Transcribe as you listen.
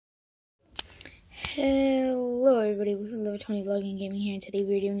Hello everybody, this is Lover Tony Vlogging Gaming here, and today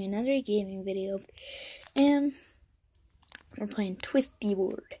we're doing another gaming video, and we're playing Twisty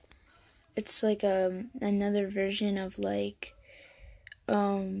Board. It's like another version of like,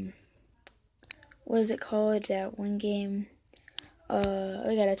 what is it called, that one game?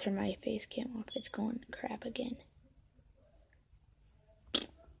 I gotta turn my face cam off, it's going crap again.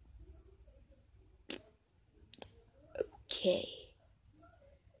 Okay.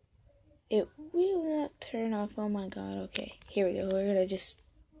 It will not turn off. Oh my god. Okay, here we go. We're gonna just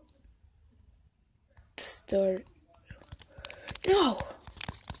start. No!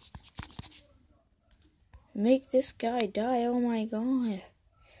 Make this guy die. Oh my god.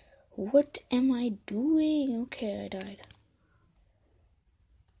 What am I doing? Okay, I died.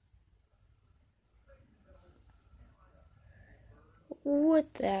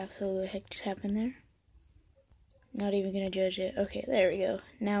 What the absolute heck just happened there? Not even gonna judge it. Okay, there we go.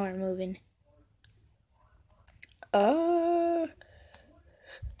 Now we're moving.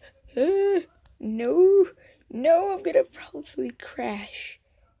 No, I'm gonna probably crash.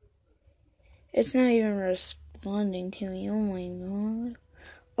 It's not even responding to me. Oh my god.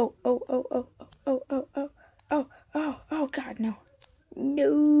 Oh god, no.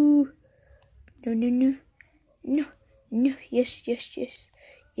 No. Yes.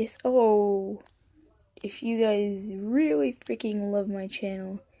 Oh. If you guys really freaking love my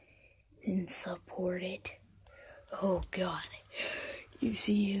channel, then support it. Oh god. You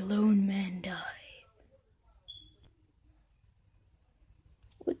see a lone man die.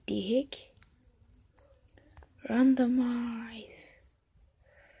 What the heck? Randomize.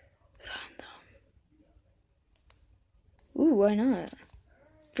 Random. Ooh, why not?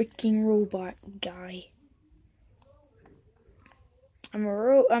 Freaking robot guy.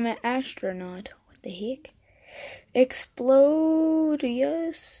 I'm an astronaut. What the heck? Explode,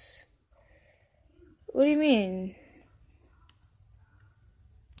 yes. What do you mean?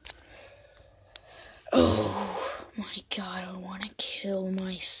 Oh my god, I want to kill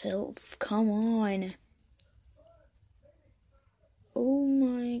myself. Come on. Oh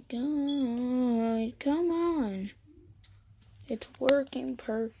my god, come on. It's working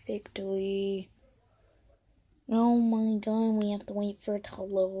perfectly. Oh my god, we have to wait for it to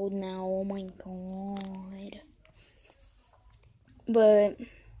load now. Oh my god. But,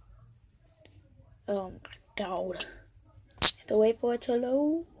 oh my god. Have to wait for it to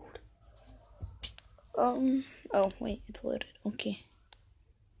load. Oh wait, it's loaded. Okay.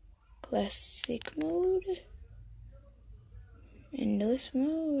 Classic mode. Endless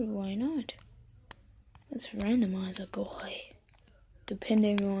mode, why not? Let's randomize a guy.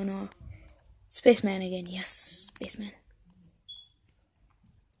 Depending on, Spaceman again, yes, Spaceman.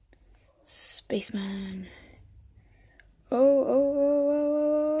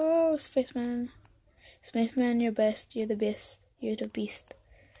 Oh, Spaceman. Spaceman, you're best, you're the best, you're the beast.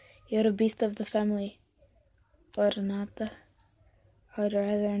 You're the beast of the family. Or not I'd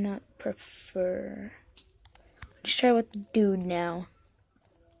rather not prefer. Let's try with the dude now.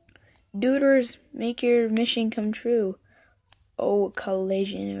 Duders, make your mission come true. Oh,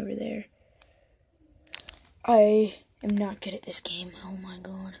 collision over there. I am not good at this game. Oh my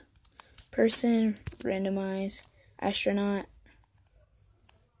god. Person, randomize, astronaut.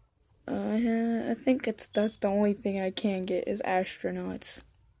 I think that's the only thing I can get is astronauts.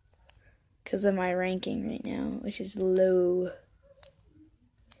 Because of my ranking right now, which is low.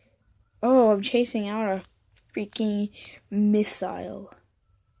 Oh, I'm chasing out a freaking missile.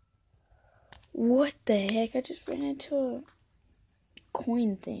 What the heck? I just ran into a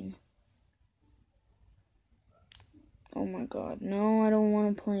coin thing. Oh my god. No, I don't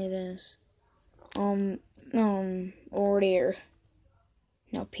want to play this. Order.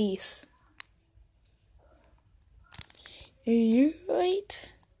 Now, peace. Are you right?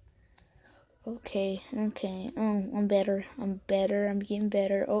 Okay. Oh, I'm better. I'm getting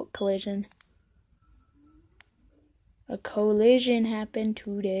better. Oh, collision. A collision happened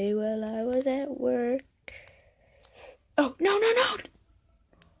today while I was at work. Oh, no.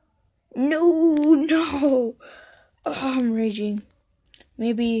 No. Oh, I'm raging.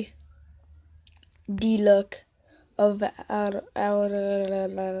 Maybe the luck of our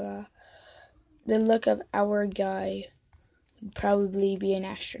guy would probably be an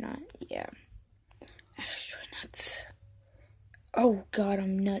astronaut. Yeah. Astronauts. Oh god,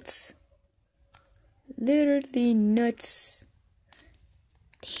 I'm nuts. Literally nuts.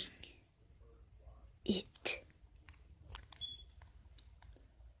 Dang it.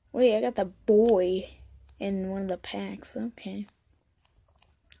 Wait, I got the boy in one of the packs. Okay.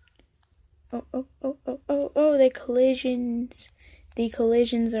 Oh, the collisions The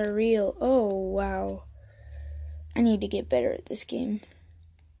collisions are real. Oh, wow. I need to get better at this game.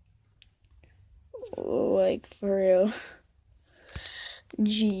 Like, for real.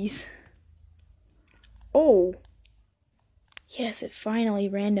 Jeez. Oh. Yes, it finally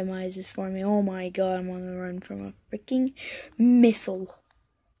randomizes for me. Oh my god, I'm on the run from a freaking missile.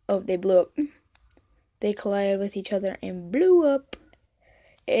 Oh, they blew up. They collided with each other and blew up.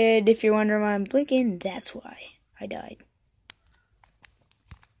 And if you're wondering why I'm blinking, that's why I died.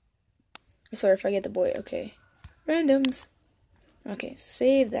 Sorry if I get the boy. Okay. Randoms. Okay,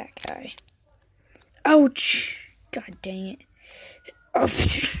 save that guy. Ouch! God dang it. Oh.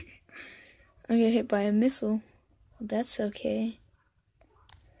 I got hit by a missile. Well, that's okay.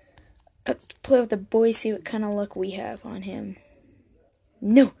 Let's play with the boy, see what kind of luck we have on him.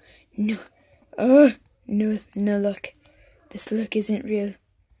 No. No. No luck. This luck isn't real.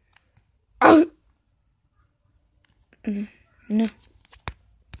 Oh! No.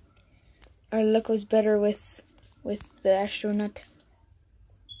 Our luck was better with the astronaut.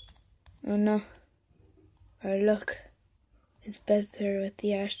 Oh no. Our luck is better with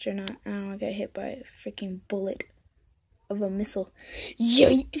the astronaut. Oh, I got hit by a freaking bullet of a missile.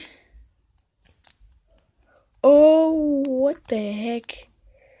 Yay! Oh, what the heck?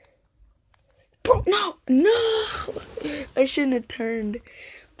 Bro, no! I shouldn't have turned.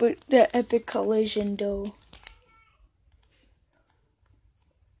 But the epic collision, though.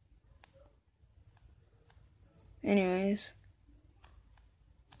 Anyways.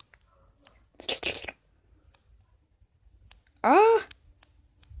 Ah!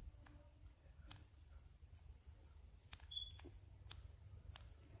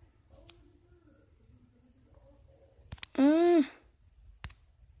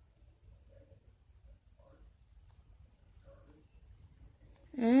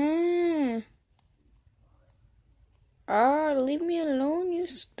 Leave me alone, you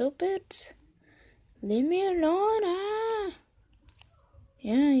stupid. Leave me alone,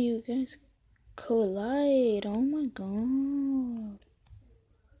 Yeah, you guys collide. Oh my god.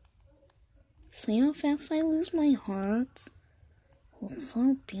 See how fast I lose my heart? It's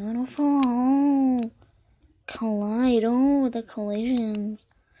so beautiful. Collide. Oh, the collisions.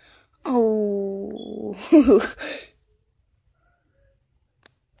 Oh.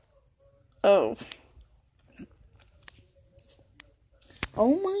 Oh.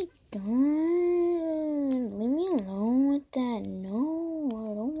 Oh my god. Leave me alone with that. No,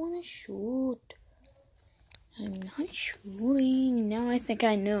 I don't want to shoot. I'm not shooting. Now I think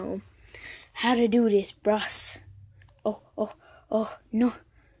I know how to do this, bruh. Oh, no.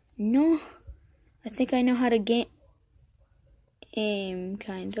 I think I know how to aim,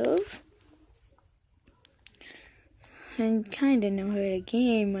 kind of. I kind of know how to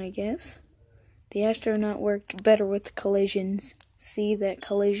game, I guess. The astronaut worked better with collisions. See that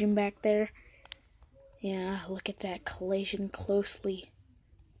collision back there? Yeah, look at that collision closely.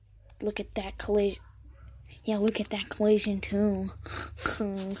 Look at that collision. Yeah, look at that collision too.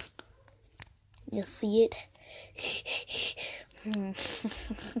 You see it?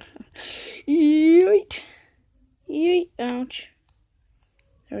 Yeet. Ouch.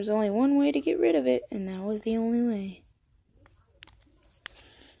 There was only one way to get rid of it, and that was the only way.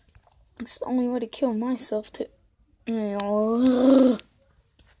 It's the only way to kill myself, too.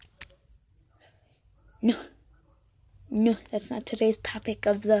 No, that's not today's topic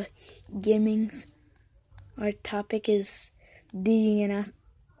of the gamings. Our topic is being an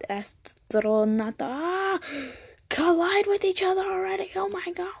astronaut. Collide with each other already. Oh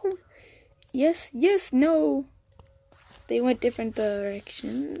my god. Yes, no. They went different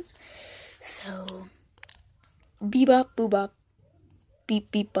directions. So, bebop, boobop.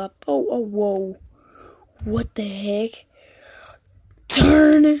 Beep, bop. Oh, whoa. What the heck?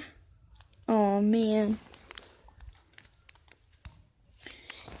 Turn! Oh, man.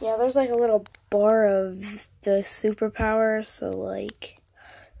 Yeah, there's like a little bar of the superpower, so like,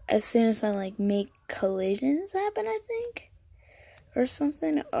 as soon as I like make collisions happen, I think, or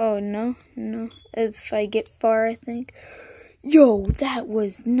something. Oh, no. If I get far, I think. Yo, that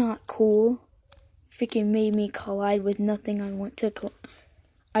was not cool. Freaking made me collide with nothing I want to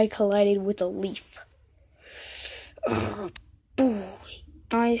I collided with a leaf. Oh, boy.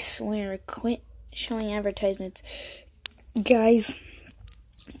 I swear, quit showing advertisements. Guys,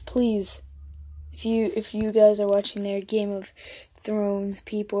 please, if you guys are watching their Game of Thrones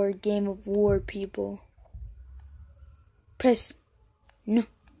people or Game of War people, press no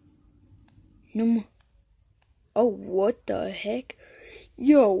more. Oh, what the heck?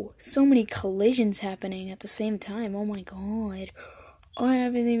 Yo, so many collisions happening at the same time. Oh my god. I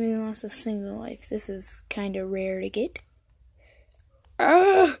haven't even lost a single life. This is kind of rare to get.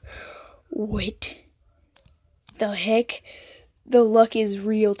 Wait. The heck? The luck is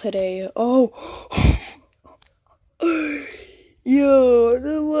real today. Oh. Yo,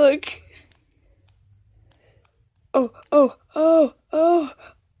 the luck. Oh.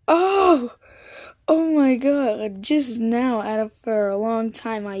 Oh my god. Just now, for a long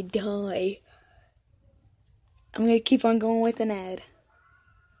time, I die. I'm gonna keep on going with an ad.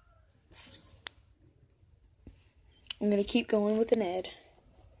 I'm gonna keep going with an ad.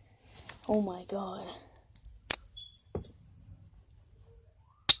 Oh my god.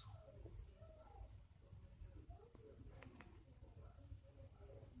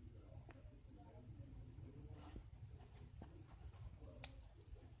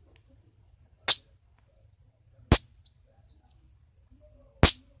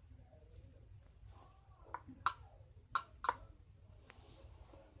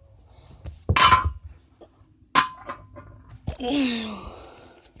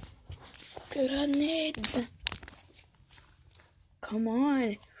 Good on Neds. Come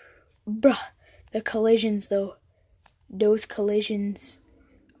on. Bruh. The collisions, though. Those collisions.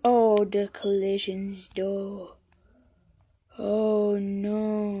 Oh, the collisions, though. Oh,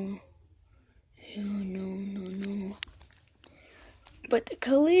 no. Oh, no. But the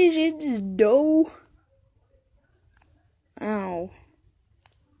collisions, though. Ow.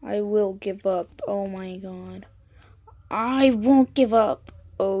 I will give up. Oh, my God. I won't give up.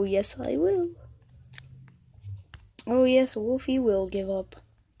 Oh, yes, I will. Oh, yes, Wolfie will give up.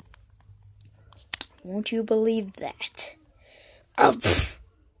 Won't you believe that?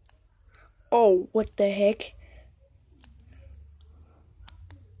 Oh, what the heck?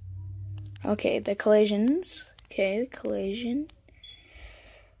 Okay, the collisions. Okay, the collision.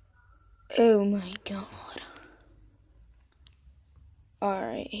 Oh my god.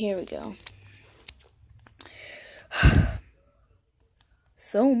 Alright, here we go.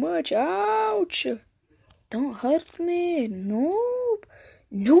 So much. Ouch. Don't hurt me. Nope.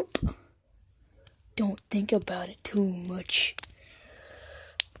 Don't think about it too much.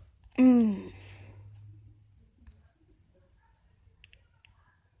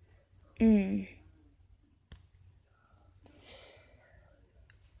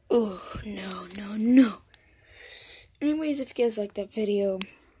 Oh, no. Anyways, if you guys like that video,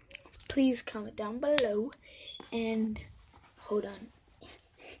 please comment down below. And hold on.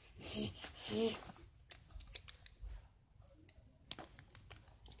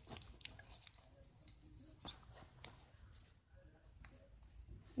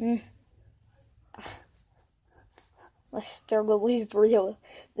 The struggle is real.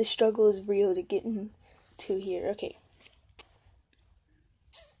 The struggle is real to get into here. Okay.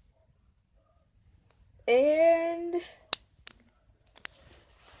 And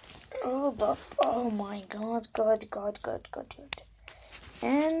oh my god.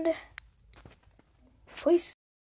 And voice.